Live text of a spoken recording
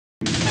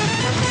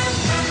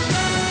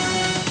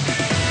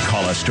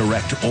us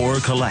direct or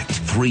collect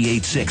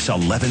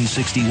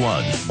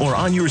 386-1161 or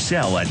on your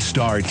cell at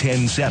star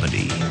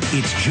 1070.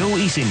 It's Joe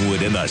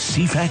Easingwood in the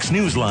CFAX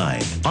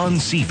Newsline on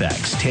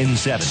CFAX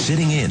 1070.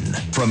 Sitting in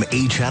from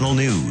A Channel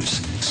News,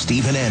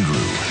 Stephen Andrew.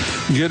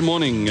 Good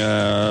morning.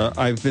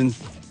 I've been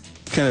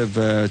kind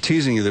of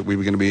teasing you that we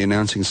were going to be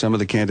announcing some of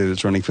the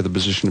candidates running for the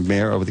position of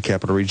mayor over the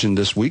Capital Region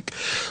this week.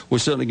 We're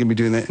certainly going to be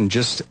doing that in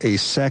just a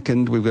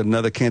second. We've got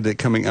another candidate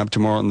coming up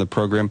tomorrow on the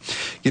program.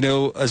 You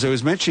know, as I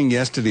was mentioning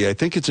yesterday, I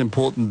think it's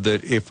important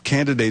that if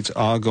candidates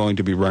are going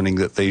to be running,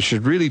 that they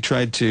should really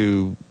try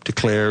to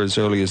declare as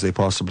early as they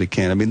possibly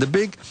can. I mean, the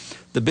big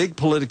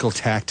political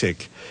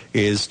tactic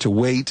is to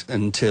wait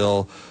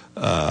until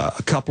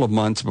a couple of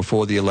months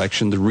before the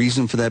election. The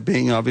reason for that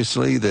being,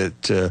 obviously,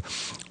 that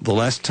the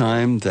less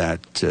time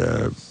that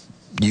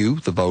you,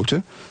 the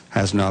voter,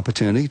 has an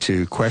opportunity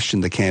to question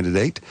the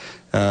candidate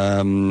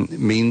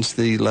means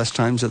the less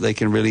times that they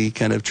can really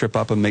kind of trip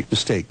up and make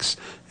mistakes.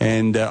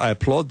 And I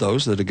applaud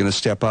those that are going to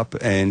step up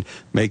and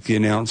make the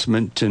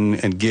announcement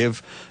and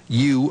give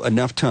you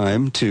enough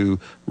time to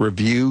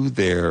review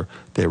their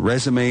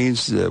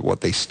resumes,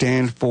 what they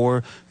stand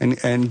for,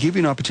 and give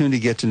you an opportunity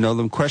to get to know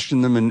them,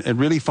 question them, and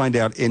really find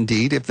out,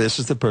 indeed, if this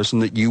is the person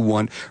that you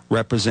want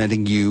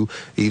representing you,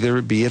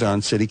 either be it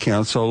on city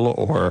council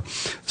or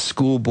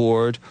school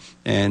board.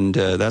 And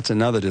that's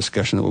another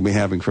discussion that we'll be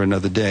having for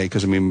another day,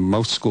 because, I mean,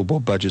 most school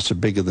board budgets are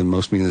bigger than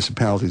most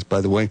municipalities, by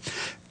the way.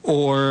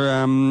 Or,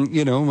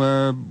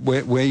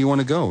 where you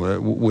want to go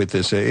with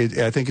this.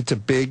 I think it's a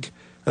big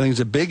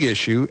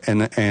issue,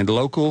 and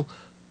local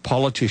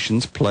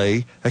politicians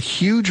play a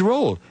huge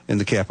role in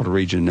the Capital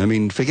Region. I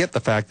mean, forget the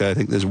fact that I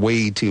think there's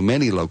way too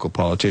many local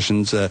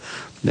politicians.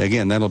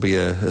 Again, that'll be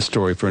a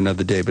story for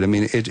another day. But I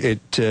mean,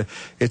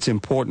 it's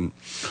important.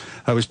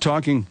 I was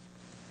talking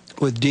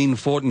with Dean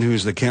Fortin,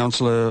 who's the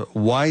councillor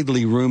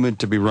widely rumored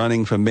to be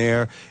running for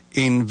mayor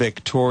in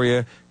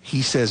Victoria.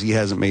 He says he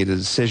hasn't made a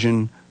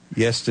decision.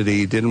 Yesterday,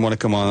 he didn't want to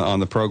come on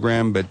the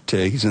program, but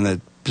he's in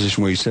that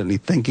position where he's certainly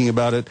thinking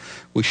about it.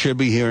 We should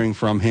be hearing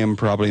from him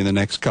probably in the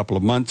next couple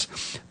of months.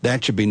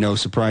 That should be no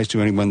surprise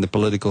to anyone in the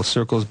political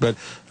circles, but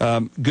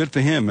good for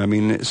him. I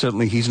mean,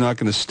 certainly he's not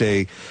going to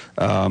stay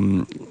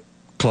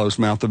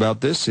closed-mouthed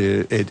about this.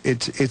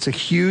 It's a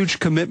huge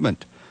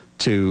commitment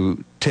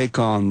to take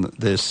on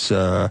this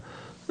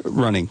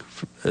running,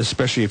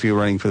 especially if you're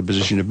running for the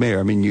position of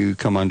mayor. I mean, you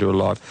come under a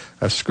lot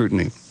of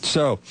scrutiny.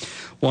 So,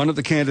 one of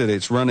the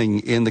candidates running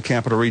in the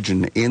Capital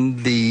Region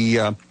in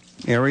the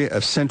area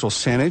of Central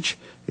Saanich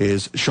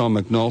is Sean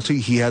McNulty.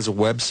 He has a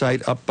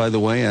website up, by the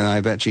way, and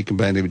I've actually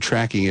been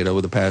tracking it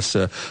over the past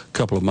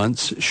couple of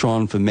months,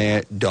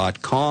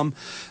 seanformayor.com.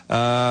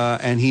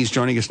 And he's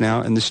joining us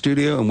now in the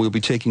studio, and we'll be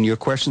taking your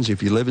questions.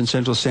 If you live in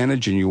Central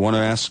Saanich and you want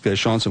to ask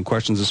Sean some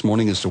questions this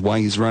morning as to why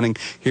he's running,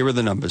 here are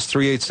the numbers: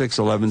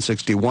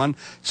 386-1161,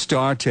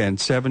 star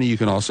 1070. You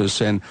can also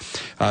send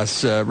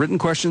us written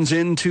questions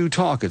in to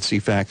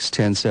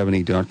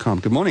talk@cfax1070.com.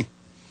 Good morning.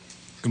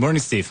 Good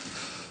morning, Steve.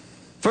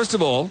 First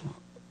of all,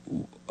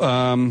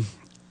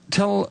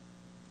 tell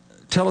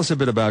us a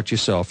bit about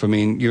yourself. I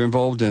mean, you're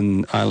involved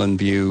in Island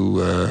View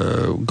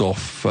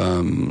Golf.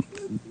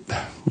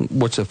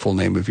 What's the full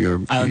name of your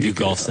Island View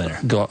Golf Center?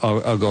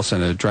 Golf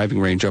Center, driving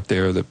range up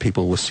there that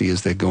people will see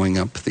as they're going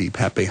up the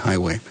Pat Bay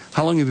Highway.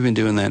 How long have you been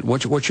doing that?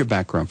 What's your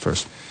background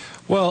first?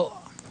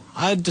 Well,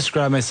 I'd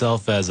describe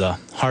myself as a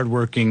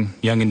hardworking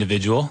young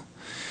individual.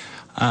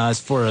 As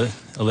for a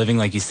living,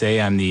 like you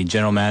say, I'm the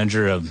general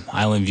manager of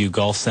Island View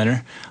Golf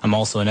Center. I'm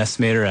also an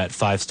estimator at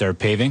 5 Star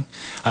Paving.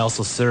 I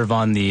also serve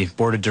on the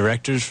board of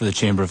directors for the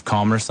Chamber of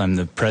Commerce. I'm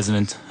the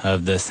president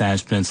of the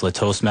Saanich Peninsula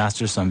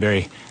Toastmasters, so I'm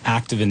very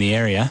active in the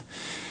area.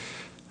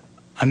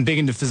 I'm big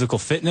into physical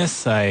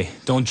fitness. I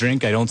don't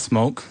drink, I don't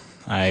smoke.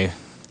 I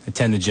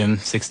attend the gym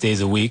 6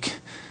 days a week.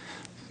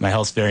 My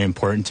health's very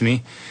important to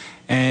me.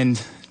 And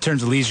in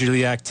terms of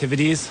leisurely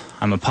activities,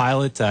 I'm a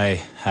pilot.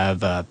 I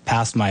have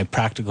passed my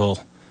practical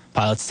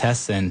pilot's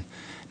tests, and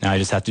now I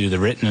just have to do the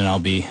written, and I'll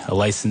be a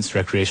licensed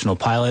recreational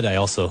pilot. I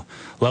also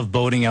love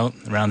boating out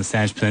around the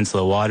Saanich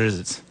Peninsula waters.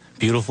 It's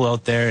beautiful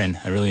out there, and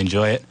I really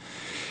enjoy it.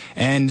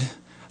 And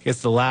I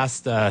guess the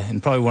last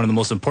and probably one of the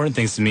most important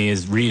things to me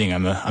is reading.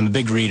 I'm a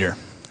big reader.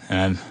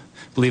 I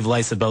believe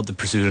life's about the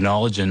pursuit of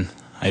knowledge, and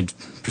I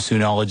pursue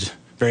knowledge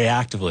very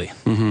actively.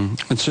 Mm-hmm.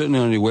 And certainly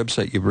on your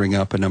website you bring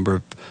up a number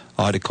of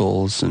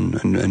articles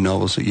and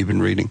novels that you've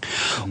been reading.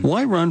 Mm-hmm.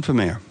 Why run for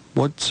mayor?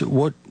 What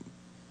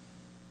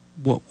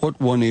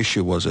one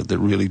issue was it that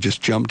really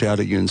just jumped out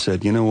at you and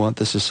said, you know what,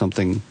 this is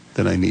something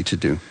that I need to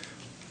do?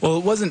 Well,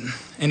 it wasn't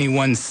any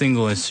one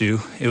single issue.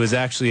 It was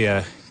actually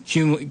a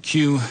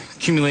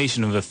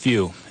accumulation of a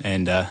few,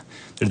 and they're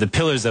the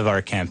pillars of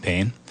our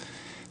campaign.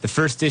 The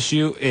first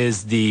issue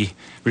is the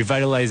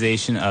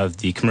revitalization of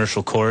the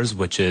commercial cores,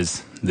 which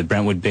is the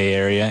Brentwood Bay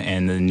area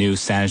and the new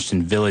Saanich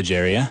Village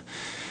area.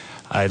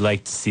 I'd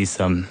like to see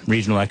some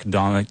regional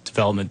economic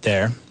development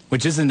there,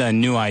 which isn't a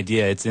new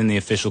idea. It's in the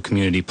official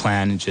community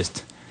plan. It's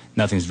just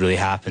nothing's really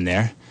happened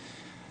there.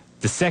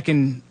 The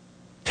second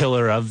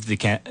pillar of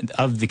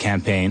the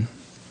campaign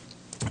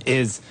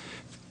is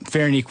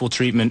fair and equal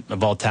treatment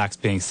of all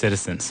tax-paying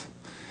citizens.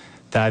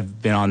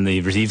 I've been on the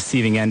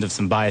receiving end of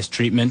some biased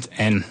treatment,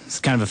 and it's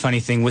kind of a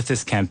funny thing with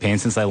this campaign.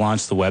 Since I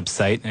launched the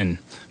website and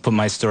put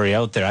my story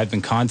out there, I've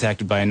been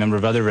contacted by a number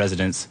of other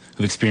residents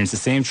who've experienced the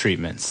same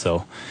treatment.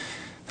 So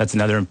that's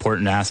another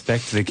important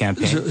aspect to the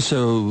campaign.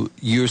 So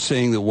you're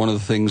saying that one of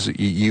the things that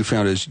you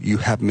found is you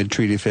haven't been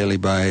treated fairly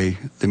by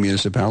the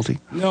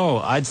municipality? No,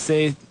 I'd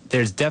say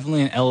there's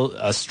definitely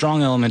a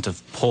strong element of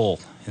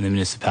pull in the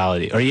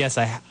municipality. Or yes,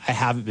 I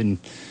haven't been.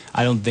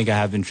 I don't think I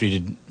have been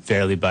treated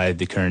fairly by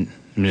the current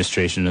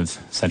administration of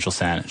Central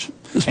Saanich.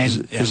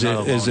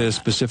 Is there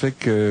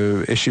specific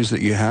issues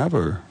that you have,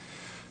 or?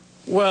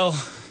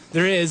 Well,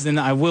 there is, and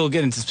I will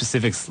get into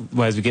specifics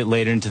as we get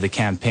later into the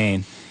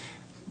campaign.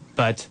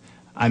 But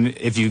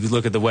if you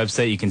look at the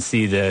website, you can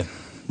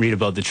read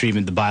about the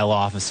treatment, the bylaw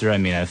officer. I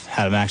mean, I've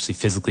had him actually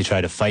physically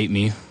try to fight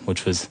me,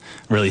 which was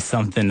really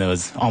something that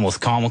was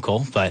almost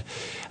comical. But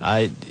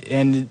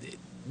and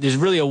there's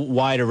really a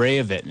wide array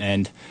of it,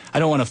 and I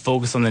don't want to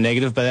focus on the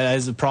negative, but that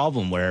is a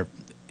problem where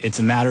it's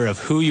a matter of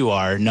who you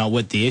are, not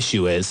what the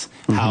issue is,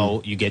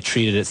 how you get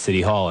treated at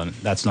City Hall, and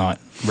that's not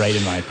right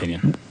in my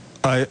opinion.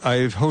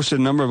 I've hosted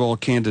a number of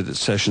all-candidate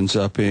sessions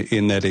up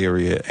in that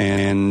area,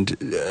 and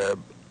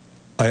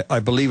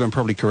I believe I'm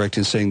probably correct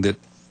in saying that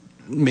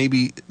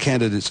maybe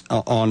candidates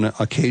on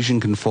occasion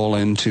can fall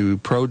into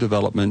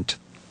pro-development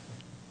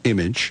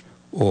image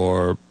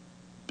or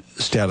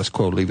status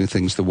quo, leaving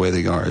things the way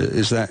they are.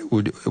 Is that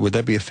would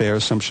that be a fair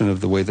assumption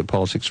of the way that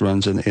politics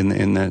runs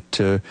in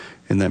that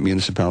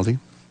municipality?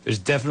 There's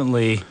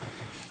definitely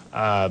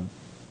a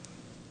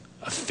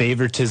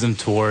favoritism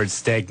towards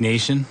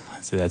stagnation.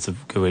 So that's a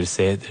good way to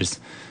say it. There's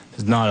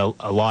not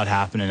a lot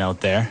happening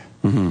out there.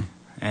 Mm-hmm.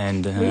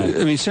 And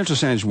I mean, Central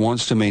Saanich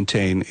wants to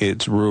maintain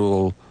its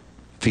rural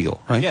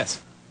feel, right?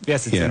 Yes.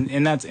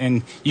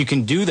 And you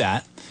can do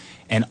that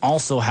and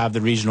also have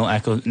the regional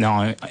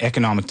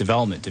economic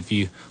development. If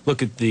you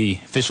look at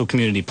the official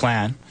community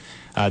plan,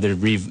 they're in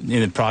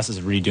the process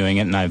of redoing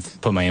it, and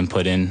I've put my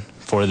input in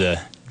for the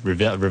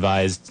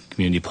revised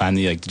community plan.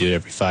 They like to do it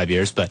every 5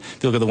 years. But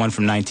if you look at the one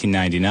from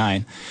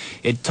 1999,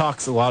 it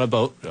talks a lot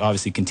about,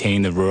 obviously,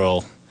 containing the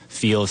rural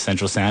feel of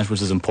Central Saanich,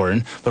 which is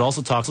important, but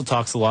also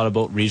talks a lot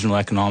about regional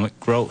economic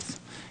growth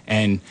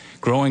and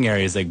growing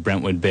areas like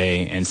Brentwood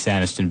Bay and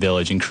Saniston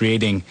Village and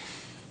creating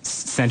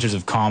centers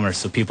of commerce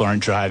so people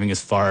aren't driving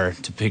as far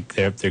to pick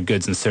their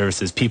goods and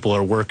services. People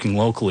are working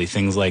locally,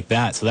 things like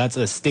that. So that's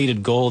a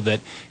stated goal that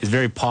is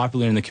very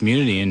popular in the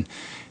community, and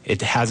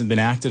it hasn't been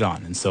acted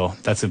on. And so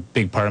that's a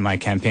big part of my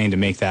campaign to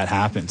make that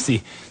happen.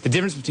 See, the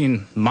difference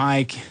between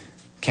my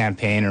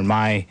campaign or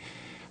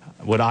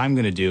what I'm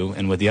going to do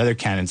and what the other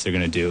candidates are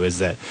going to do is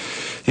that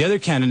the other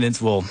candidates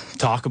will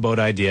talk about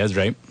ideas,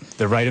 right?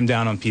 They'll write them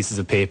down on pieces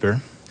of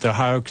paper. They'll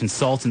hire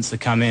consultants to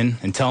come in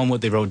and tell them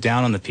what they wrote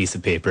down on the piece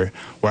of paper,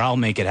 where I'll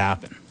make it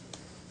happen.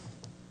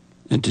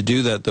 And to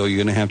do that, though, you're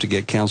going to have to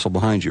get council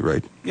behind you,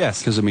 right? Yes.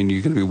 Because, I mean,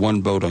 you're going to be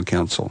one vote on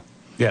council.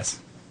 Yes.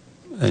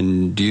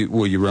 And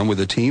will you run with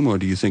a team, or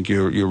do you think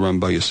you'll run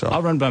by yourself?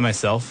 I'll run by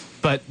myself,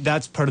 but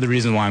that's part of the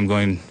reason why I'm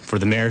going for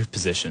the mayor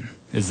position,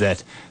 is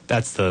that's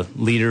the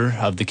leader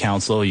of the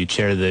council. You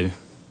chair the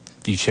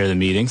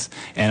meetings,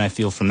 and I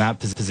feel from that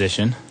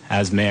position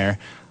as mayor,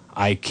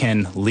 I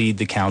can lead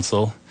the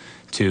council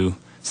to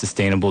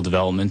sustainable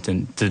development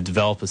and to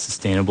develop a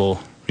sustainable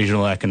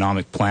regional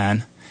economic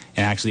plan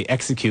and actually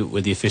execute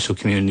what the official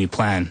community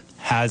plan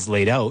has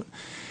laid out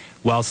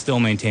while still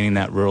maintaining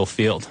that rural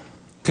field.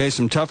 Okay,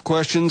 some tough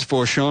questions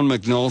for Sean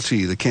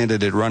McNulty, the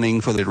candidate running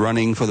for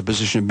the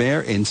position of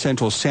mayor in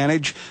Central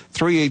Saanich.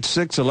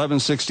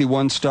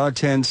 386-1161 star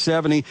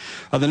 1070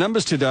 are the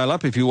numbers to dial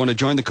up if you want to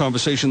join the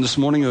conversation this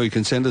morning, or you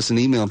can send us an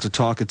email to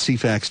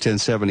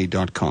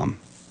talk@cfax1070.com.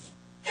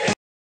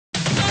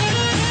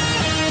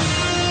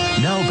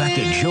 Now back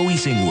to Joe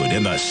Easingwood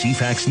in the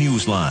CFAX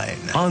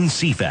Newsline on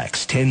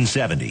CFAX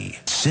 1070.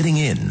 Sitting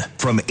in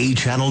from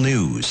A-Channel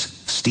News,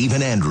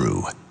 Stephen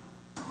Andrew.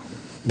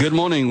 Good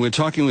morning. We're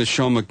talking with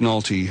Sean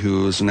McNulty,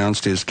 who has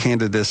announced his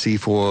candidacy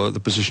for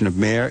the position of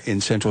mayor in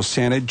Central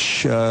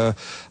Saanich.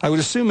 I would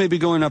assume maybe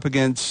going up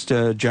against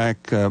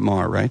Jack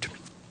Marr, right?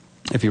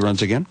 If he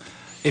runs again?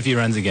 If he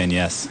runs again,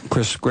 yes.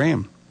 Chris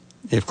Graham.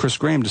 If Chris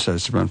Graham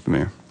decides to run for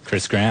mayor.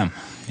 Chris Graham,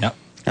 yep.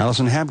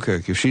 Alison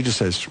Habkirk, if she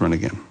decides to run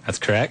again. That's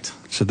correct.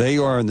 So there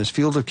you are in this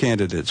field of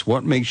candidates.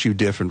 What makes you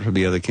different from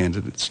the other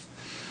candidates?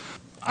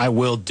 I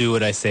will do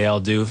what I say I'll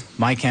do.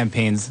 My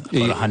campaign's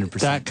about 100%.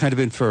 That kind of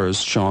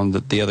infers, Sean,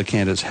 that the other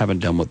candidates haven't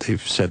done what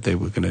they've said they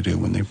were going to do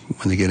when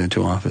they get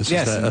into office.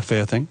 Yes, is that a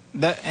fair thing?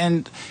 I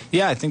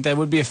think that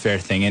would be a fair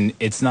thing. And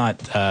it's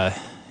not.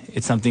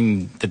 It's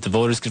something that the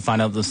voters could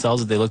find out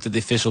themselves if they looked at the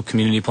official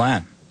community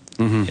plan.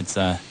 Mm-hmm. It's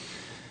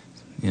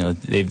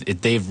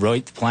they've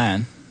wrote the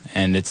plan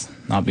and it's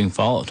not being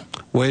followed.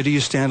 Where do you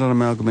stand on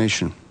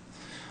amalgamation?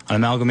 On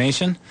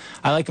amalgamation?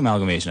 I like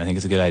amalgamation. I think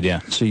it's a good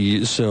idea. So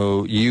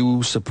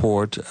you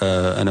support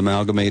an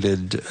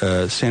amalgamated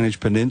Saanich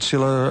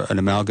Peninsula, an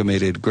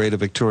amalgamated Greater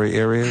Victoria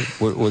area?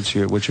 What's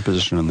your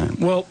position on that?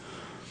 Well,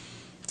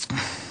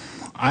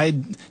 I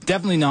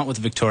definitely not with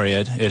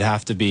Victoria. It'd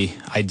have to be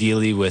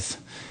ideally with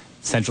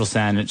Central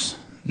Saanich,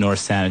 North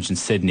Saanich, and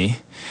Sydney.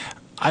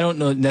 I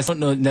don't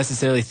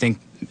necessarily think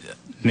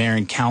mayor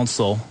and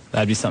council,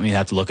 that'd be something you'd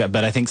have to look at.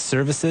 But I think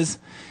services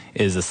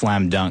is a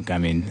slam dunk. I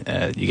mean,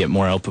 you get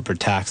more output per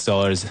tax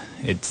dollars.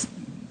 It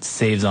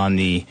saves on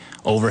the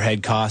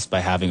overhead cost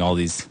by having all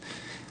these,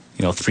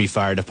 3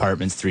 fire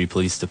departments, 3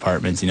 police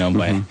departments,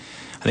 by,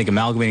 I think,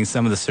 amalgamating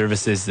some of the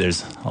services,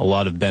 there's a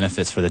lot of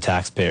benefits for the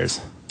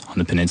taxpayers on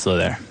the peninsula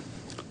there.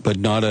 But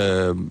not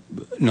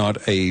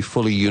a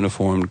fully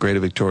uniformed Greater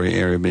Victoria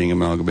area being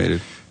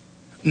amalgamated?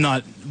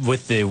 Not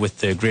with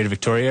the Greater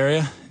Victoria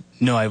area.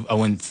 No, I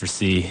wouldn't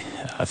foresee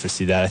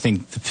that. I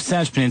think the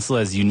Saanich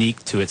Peninsula is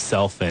unique to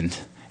itself and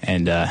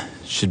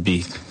should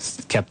be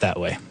kept that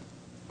way.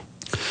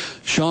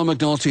 Sean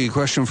McNulty, a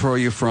question for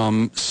you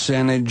from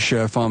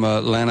Saanich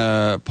farmer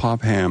Lana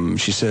Popham.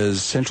 She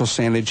says, Central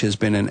Saanich has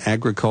been an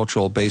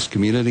agricultural-based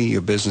community.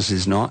 Your business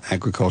is not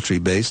agriculturally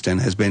based and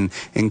has been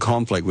in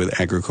conflict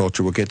with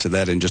agriculture. We'll get to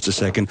that in just a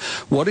second.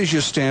 What is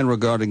your stand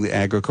regarding the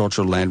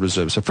agricultural land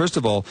reserve? So first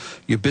of all,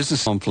 your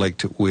business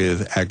conflict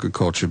with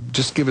agriculture.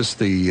 Just give us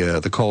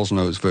the Coles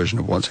Notes version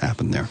of what's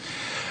happened there.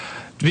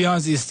 To be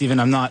honest with you, Stephen,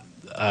 I'm not...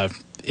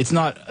 it's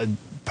not a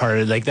part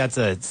of, that's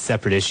a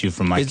separate issue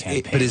from my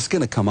campaign. But it's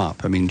going to come up,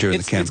 during the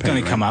campaign. It's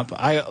going to come up.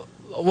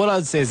 What I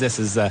would say is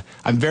this,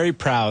 I'm very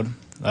proud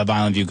of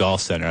Island View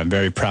Golf Center. I'm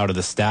very proud of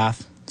the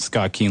staff,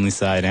 Scott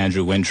Keenlyside,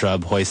 Andrew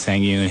Wintrub, Hoy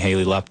Sang-Yoon,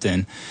 Haley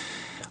Lupton,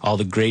 all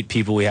the great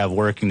people we have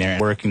working there,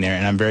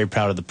 and I'm very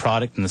proud of the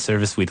product and the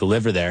service we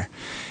deliver there.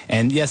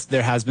 And yes,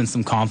 there has been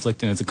some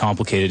conflict, and it's a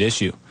complicated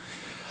issue.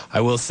 I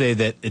will say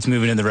that it's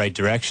moving in the right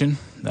direction.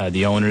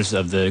 The owners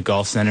of the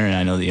golf center, and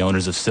I know the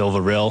owners of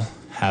Silva Rill,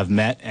 have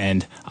met,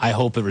 and I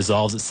hope it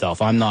resolves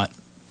itself. I'm not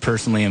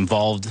personally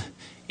involved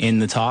in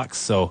the talks,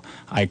 so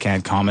I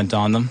can't comment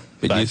on them.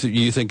 But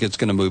you think it's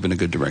going to move in a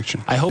good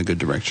direction? I hope. A good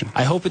direction.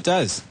 I hope it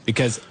does,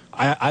 because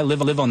I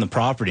live on the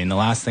property, and the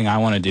last thing I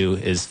want to do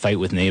is fight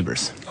with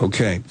neighbors.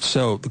 Okay,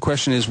 so the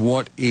question is,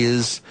 what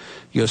is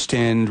your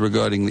stand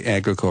regarding the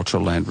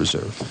agricultural land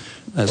reserve?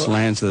 That's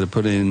lands that are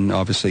put in,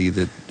 obviously,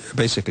 that are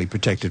basically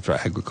protected for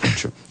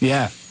agriculture.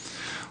 Yeah.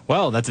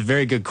 Well, that's a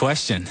very good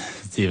question,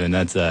 Stephen.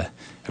 That's a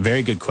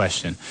very good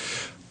question.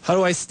 How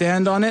do I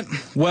stand on it?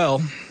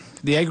 Well,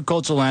 the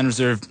Agricultural Land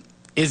Reserve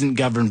isn't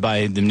governed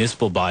by the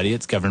municipal body.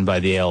 It's governed by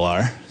the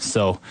ALR.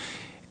 So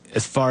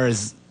as far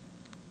as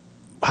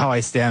how I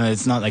stand on it,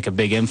 it's not like a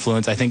big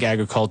influence. I think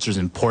agriculture is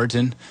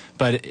important,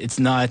 but it's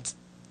not,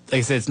 like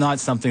I said, it's not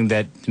something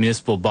that the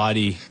municipal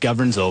body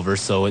governs over,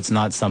 so it's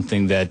not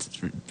something that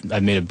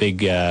I've made a big...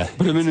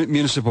 But a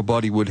municipal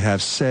body would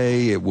have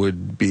say, it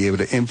would be able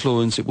to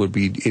influence, it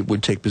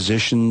would take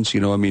positions,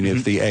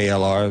 if the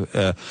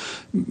ALR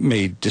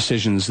made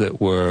decisions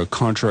that were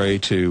contrary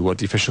to what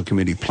the official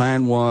community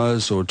plan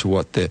was or to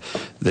what the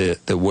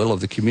will of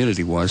the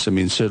community was,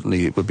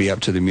 certainly it would be up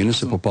to the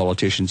municipal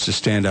politicians to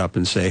stand up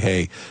and say,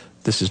 hey,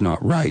 this is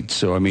not right.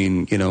 So, I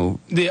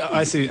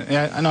see.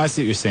 Yeah, I know. I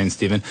see what you're saying,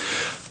 Stephen.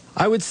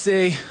 I would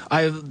say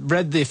I've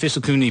read the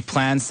official community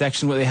plan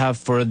section, what they have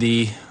for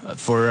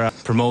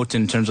promote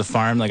in terms of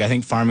farm. I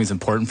think farming is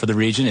important for the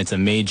region. It's a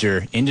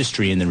major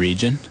industry in the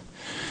region.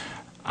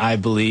 I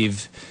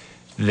believe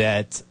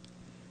that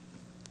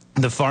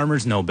the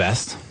farmers know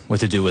best what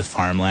to do with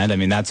farmland.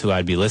 That's who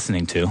I'd be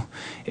listening to.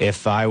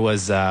 If I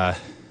was, I'm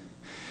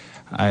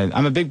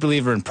a big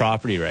believer in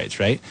property rights,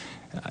 right?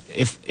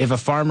 If a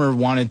farmer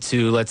wanted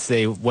to, let's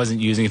say, wasn't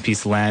using a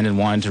piece of land and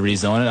wanted to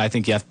rezone it, I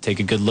think you have to take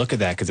a good look at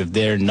that, because if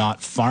they're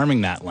not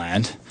farming that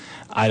land,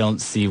 I don't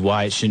see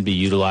why it shouldn't be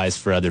utilized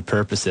for other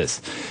purposes.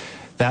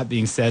 That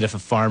being said, if a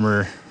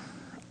farmer...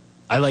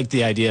 I like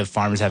the idea of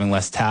farmers having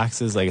less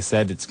taxes. Like I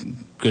said, it's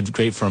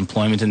great for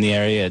employment in the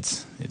area.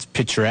 It's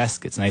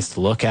picturesque. It's nice to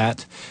look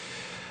at.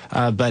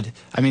 But,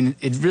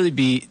 it'd really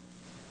be...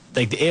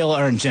 the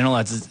ALR in general,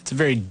 it's a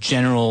very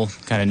general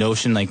kind of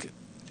notion,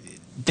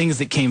 things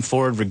that came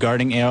forward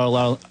regarding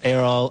ALR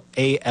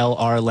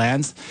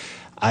lands,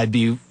 I'd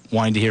be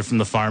wanting to hear from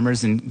the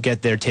farmers and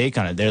get their take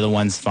on it. They're the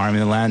ones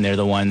farming the land. They're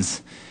the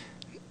ones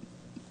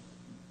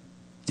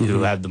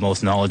who have the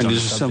most knowledge on the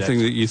subject. And is this something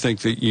that you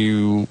think that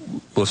you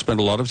will spend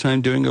a lot of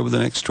time doing over the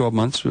next 12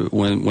 months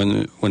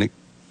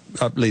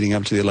leading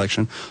up to the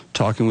election,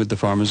 talking with the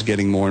farmers,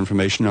 getting more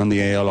information on the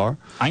ALR?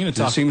 I'm going to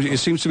talk. It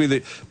seems to me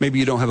that maybe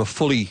you don't have a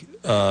fully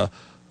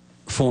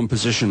formed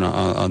position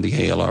on the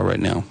ALR right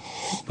now.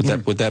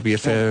 Would that be a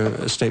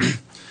fair statement?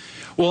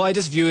 Well, I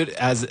just view it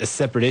as a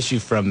separate issue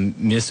from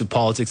municipal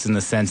politics in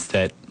the sense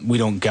that we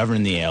don't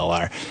govern the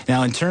ALR.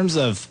 Now, in terms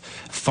of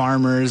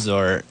farmers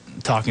or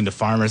talking to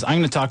farmers, I'm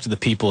going to talk to the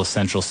people of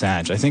Central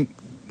Saanich. I think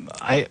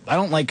I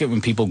don't like it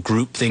when people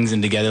group things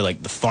in together,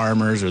 like the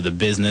farmers or the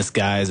business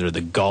guys or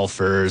the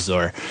golfers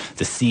or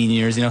the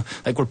seniors.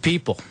 We're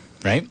people,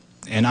 right?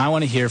 And I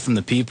want to hear from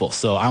the people.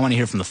 So I want to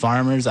hear from the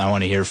farmers. I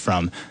want to hear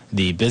from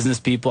the business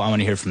people. I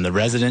want to hear from the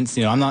residents.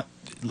 I'm not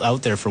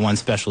out there for one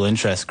special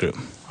interest group.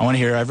 I want to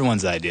hear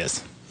everyone's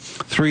ideas.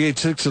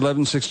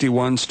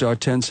 386-1161, star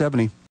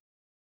 1070.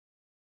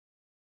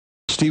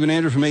 Stephen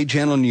Andrew from 8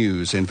 Channel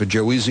News, and for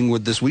Joe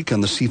Easingwood this week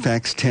on the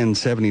CFAX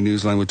 1070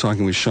 Newsline, we're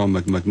talking with Sean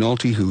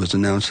McNulty, who has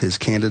announced his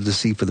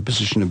candidacy for the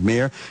position of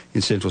mayor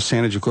in Central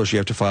Saanich. Of course, you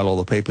have to file all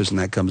the papers, and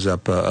that comes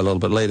up a little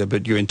bit later,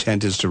 but your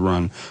intent is to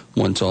run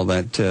once all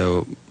that,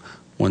 the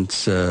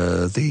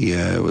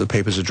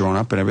papers are drawn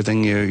up and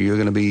everything. You're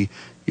going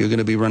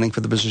to be running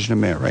for the position of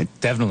mayor, right?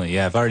 Definitely,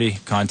 yeah. I've already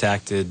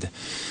contacted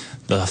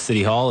the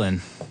City Hall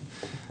and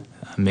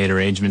made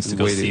arrangements to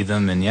go see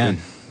them, and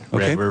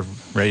Okay. We're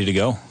ready to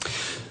go.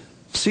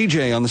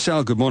 CJ on the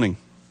cell, good morning.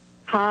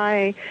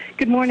 Hi,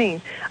 good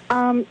morning.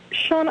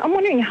 Sean, I'm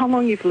wondering how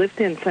long you've lived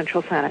in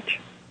Central Saanich.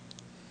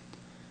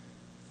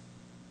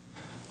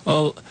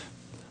 Well,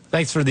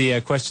 thanks for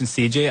the question,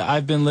 CJ.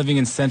 I've been living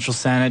in Central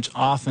Saanich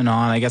off and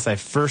on. I guess I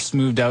first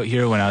moved out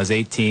here when I was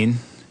 18, and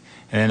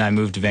then I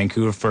moved to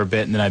Vancouver for a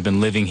bit, and then I've been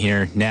living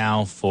here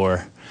now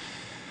for,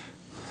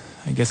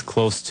 I guess,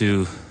 close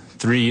to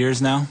 3 years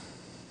now.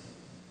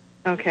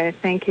 Okay,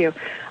 thank you.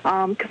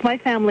 Because my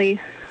family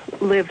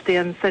lived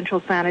in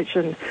Central Saanich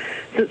since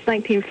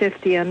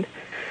 1950, and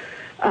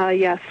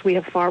yes, we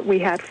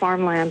had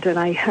farmland, and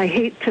I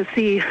hate to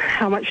see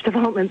how much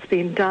development's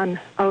being done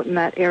out in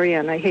that area,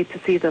 and I hate to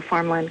see the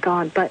farmland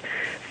gone. But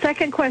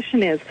second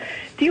question is,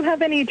 do you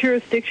have any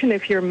jurisdiction,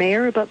 if you're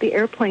mayor, about the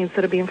airplanes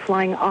that have been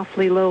flying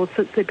awfully low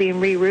since they've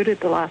been rerouted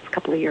the last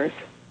couple of years?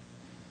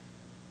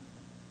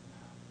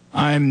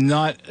 I'm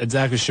not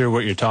exactly sure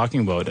what you're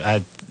talking about.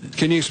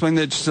 Can you explain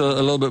that just a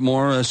little bit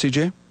more,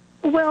 CJ?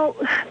 Well,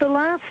 the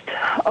last,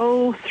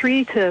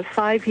 3 to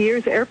 5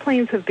 years,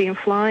 airplanes have been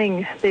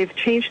flying. They've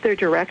changed their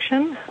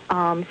direction,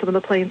 some of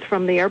the planes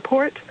from the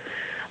airport.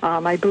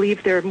 I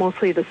believe they're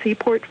mostly the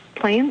seaport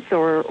planes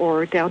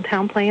or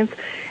downtown planes,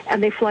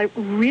 and they fly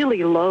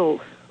really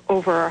low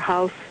over our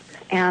house,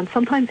 and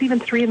sometimes even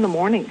 3 in the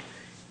morning.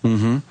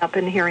 I've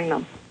been hearing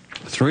them.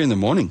 3 in the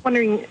morning?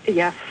 Wondering,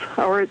 yes,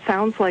 or it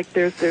sounds like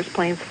there's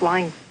planes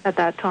flying at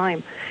that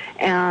time,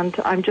 and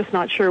I'm just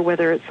not sure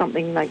whether it's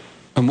something like...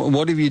 And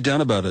what have you done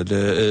about it?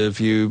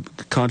 Have you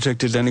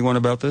contacted anyone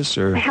about this?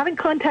 Or? I haven't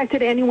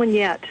contacted anyone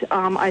yet.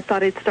 I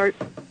thought I'd start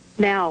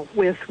now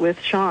with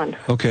Sean.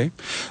 Okay.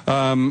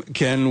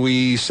 Can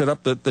we set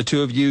up that the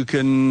two of you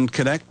can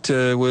connect,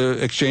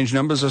 exchange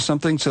numbers or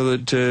something, so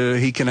that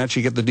he can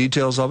actually get the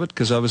details of it?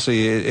 Because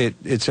obviously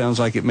it sounds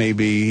like he may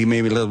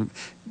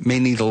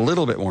need a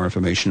little bit more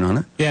information on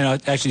it. Yeah, no,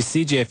 actually,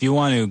 CJ, if you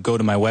want to go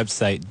to my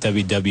website,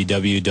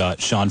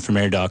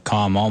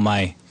 www.seanformayor.com, all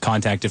my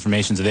contact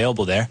information is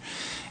available there,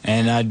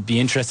 and I'd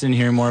be interested in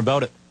hearing more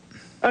about it.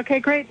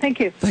 Okay, great. Thank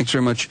you. Thanks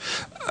very much.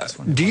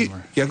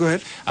 Yeah, go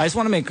ahead. I just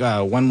want to make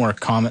one more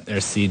comment there,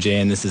 CJ,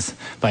 and this is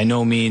by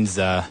no means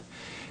to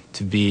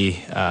be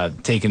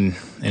taken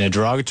in a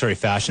derogatory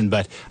fashion,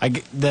 but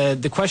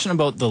the question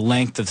about the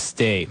length of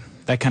stay,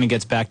 that kind of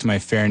gets back to my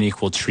fair and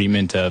equal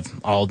treatment of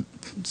all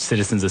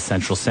citizens of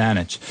Central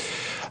Saanich.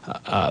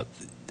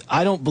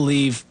 I don't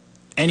believe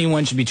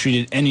anyone should be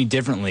treated any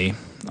differently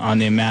on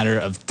the matter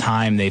of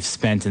time they've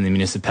spent in the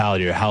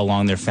municipality or how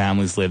long their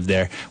families live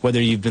there.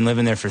 Whether you've been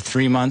living there for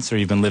 3 months or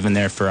you've been living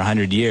there for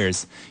 100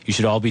 years, you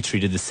should all be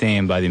treated the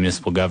same by the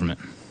municipal government.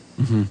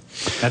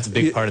 That's a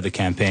big part of the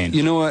campaign.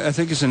 You know, I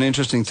think it's an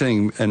interesting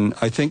thing, and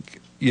I think,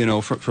 you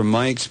know, from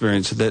my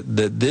experience, that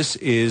this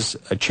is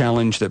a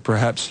challenge that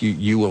perhaps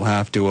you will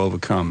have to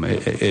overcome.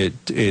 It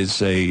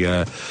is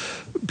a...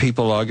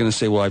 people are going to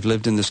say, well, I've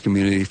lived in this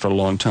community for a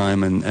long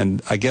time,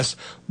 and I guess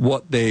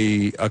what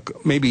they,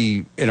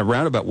 maybe in a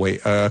roundabout way,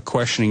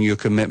 questioning your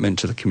commitment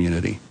to the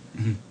community.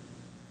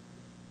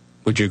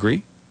 Would you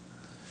agree?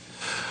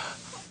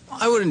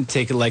 I wouldn't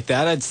take it like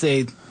that. I'd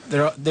say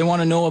they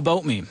want to know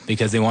about me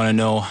because they want to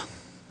know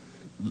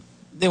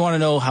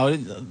how,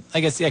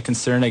 I guess,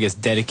 concerned, I guess,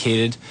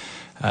 dedicated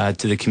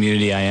to the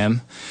community I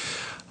am.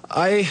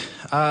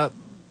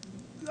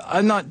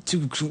 I'm not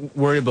too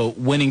worried about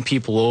winning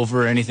people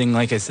over or anything.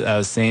 Like I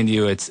was saying to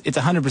you, it's a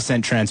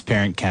 100%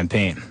 transparent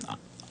campaign.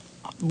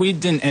 We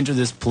didn't enter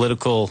this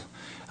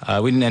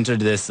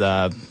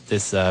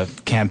this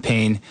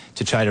campaign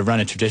to try to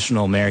run a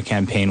traditional mayor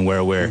campaign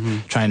where we're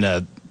trying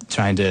to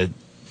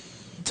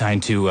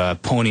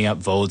pony up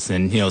votes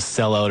and, you know,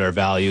 sell out our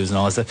values and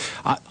all that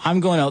stuff. I'm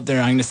going out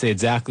there. I'm going to say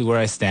exactly where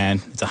I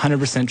stand. It's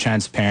 100%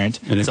 transparent.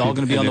 And it's all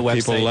going to be on the website.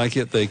 If people like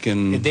it, they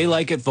can. If they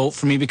like it, vote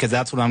for me because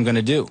that's what I'm going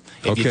to do.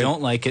 If you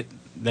don't like it,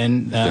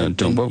 then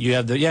don't vote. You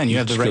have the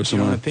right to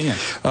your own opinion.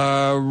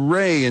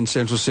 Ray in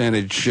Central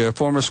Saanich,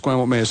 former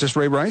Esquimalt mayor. Is this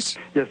Ray Rice?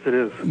 Yes, it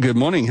is. Good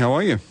morning. How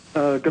are you?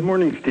 Good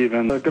morning,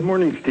 Stephen. Good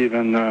morning,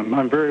 Stephen.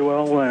 I'm very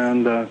well,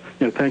 and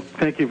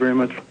thank you very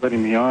much for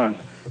letting me on.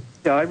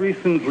 Yeah, I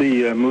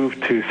recently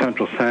moved to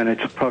Central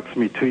Saanich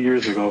approximately 2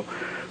 years ago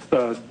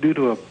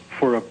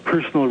for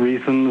personal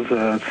reasons,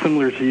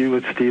 similar to you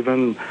with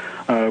Stephen.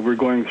 We're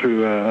going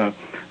through a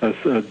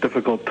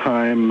difficult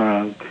time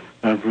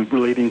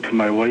relating to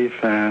my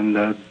wife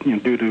and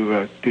due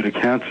to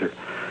cancer.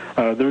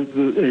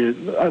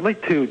 I'd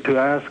like to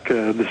ask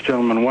this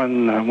gentleman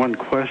one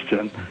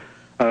question.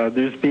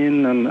 There's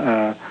been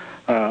a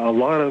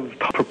lot of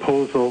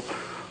proposal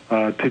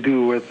to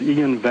do with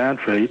Ian Van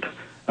Trate,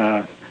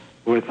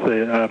 with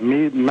a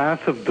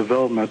massive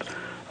development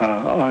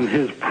on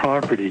his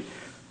property.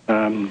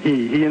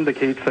 He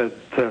indicates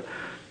that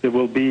it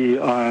will be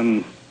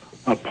on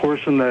a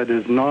portion that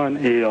is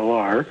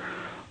non-ALR.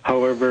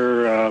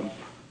 However,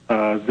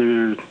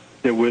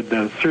 it would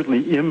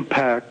certainly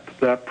impact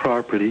that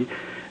property,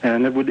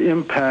 and it would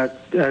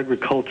impact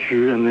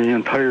agriculture in the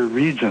entire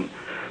region.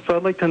 So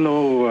I'd like to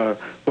know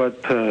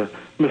what Mr.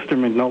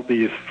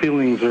 McNulty's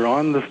feelings are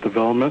on this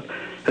development.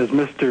 Has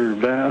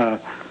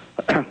Mr.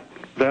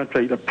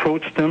 Vantrite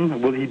approached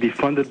him? Will he be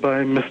funded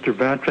by Mr.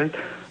 Vantrite?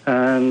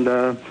 And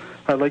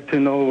I'd like to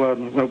know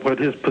what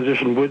his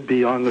position would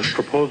be on this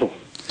proposal.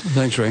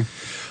 Thanks, Ray.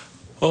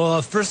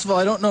 Well, first of all,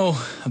 I don't know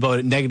about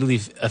it negatively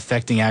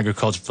affecting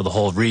agriculture for the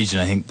whole region.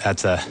 I think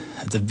that's a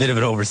bit of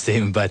an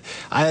overstatement, but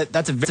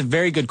that's a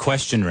very good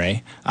question,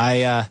 Ray.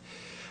 I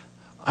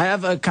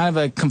have a kind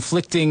of a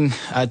conflicting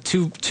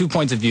two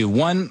points of view.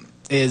 One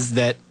is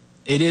that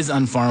it is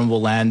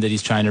unfarmable land that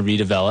he's trying to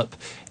redevelop,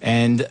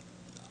 and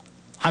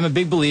I'm a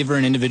big believer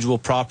in individual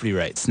property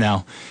rights.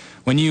 Now,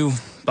 when you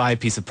buy a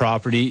piece of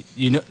property,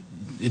 you know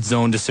it's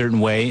zoned a certain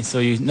way, so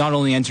you not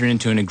only enter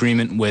into an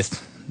agreement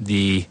with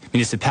the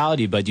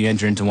municipality, but you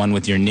enter into one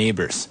with your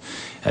neighbors.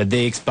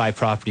 They buy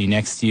property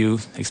next to you,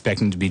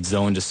 expecting to be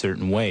zoned a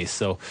certain way.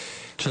 So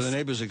the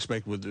neighbors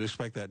would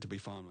expect that to be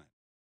farmland.